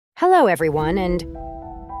Hello everyone, and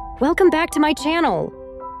welcome back to my channel.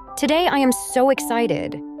 Today I am so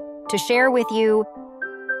excited to share with you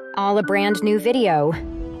all a brand new video.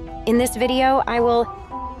 In this video, I will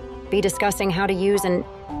be discussing how to use an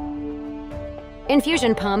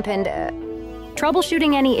infusion pump and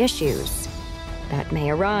troubleshooting any issues that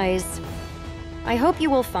may arise. I hope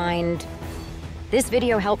you will find this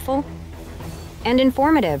video helpful and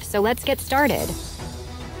informative, so let's get started.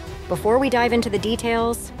 Before we dive into the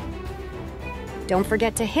details, don't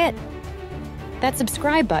forget to hit that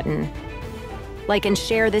subscribe button, like and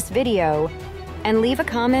share this video, and leave a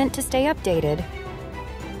comment to stay updated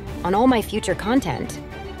on all my future content.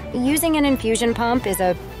 Using an infusion pump is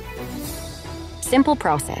a simple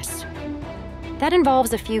process that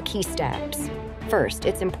involves a few key steps. First,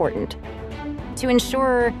 it's important to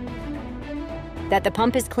ensure that the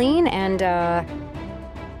pump is clean and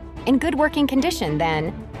in good working condition.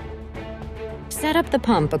 Then, set up the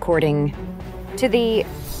pump according to the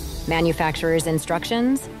manufacturer's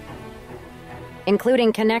instructions,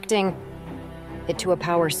 including connecting it to a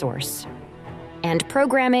power source and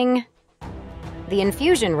programming the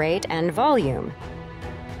infusion rate and volume.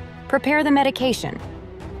 Prepare the medication.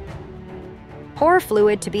 Pour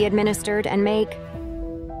fluid to be administered and make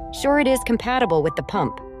sure it is compatible with the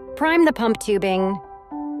pump. Prime the pump tubing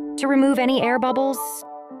to remove any air bubbles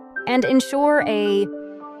and ensure a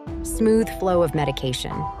smooth flow of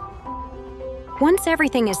medication. Once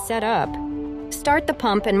everything is set up, start the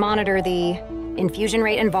pump and monitor the infusion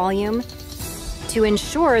rate and volume to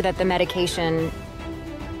ensure that the medication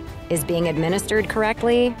is being administered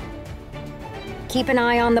correctly. Keep an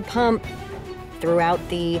eye on the pump throughout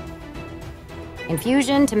the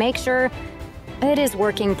infusion to make sure it is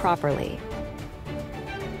working properly,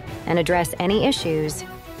 and address any issues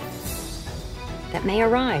that may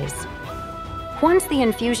arise. Once the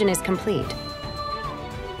infusion is complete,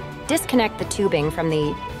 disconnect the tubing from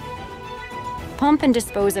the pump and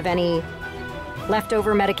dispose of any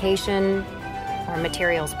leftover medication or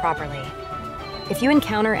materials properly. If you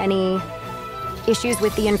encounter any issues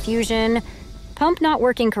with the infusion pump not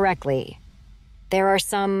working correctly, there are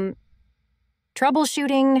some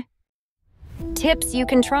troubleshooting tips you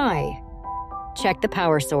can try. Check the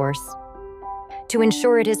power source to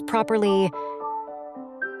ensure it is properly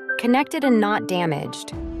connected and not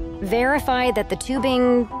damaged. Verify that the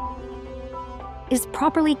tubing is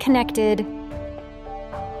properly connected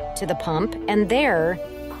to the pump and there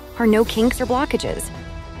are no kinks or blockages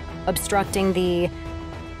obstructing the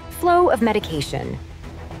flow of medication.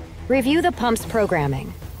 Review the pump's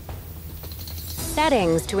programming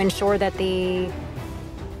settings to ensure that the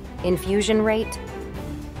infusion rate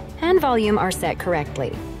and volume are set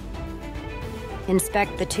correctly.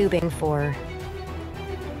 Inspect the tubing for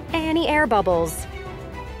any air bubbles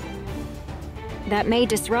that may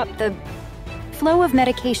disrupt the flow of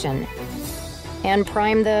medication, and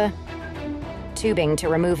prime the tubing to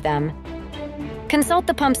remove them. Consult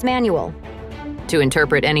the pump's manual to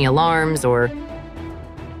interpret any alarms or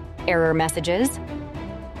error messages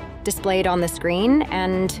displayed on the screen,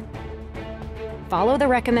 and follow the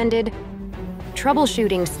recommended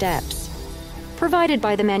troubleshooting steps provided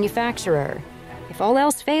by the manufacturer. If all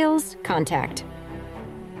else fails, contact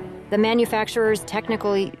the manufacturer's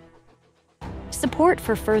technical support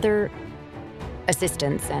for further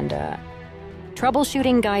assistance and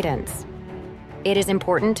troubleshooting guidance. It is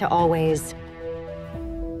important to always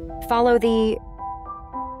follow the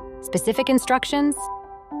specific instructions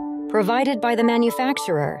provided by the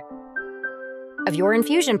manufacturer of your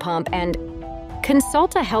infusion pump and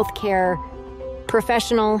consult a healthcare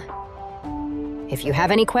professional if you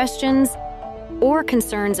have any questions or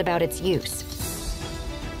concerns about its use.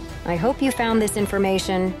 I hope you found this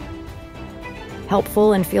information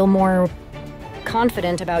helpful and feel more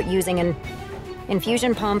confident about using an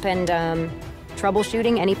infusion pump and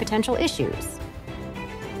troubleshooting any potential issues.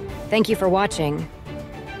 Thank you for watching,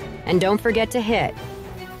 and don't forget to hit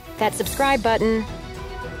that subscribe button,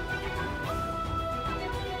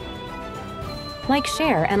 like,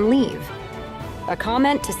 share, and leave a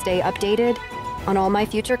comment to stay updated on all my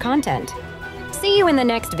future content. See you in the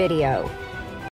next video.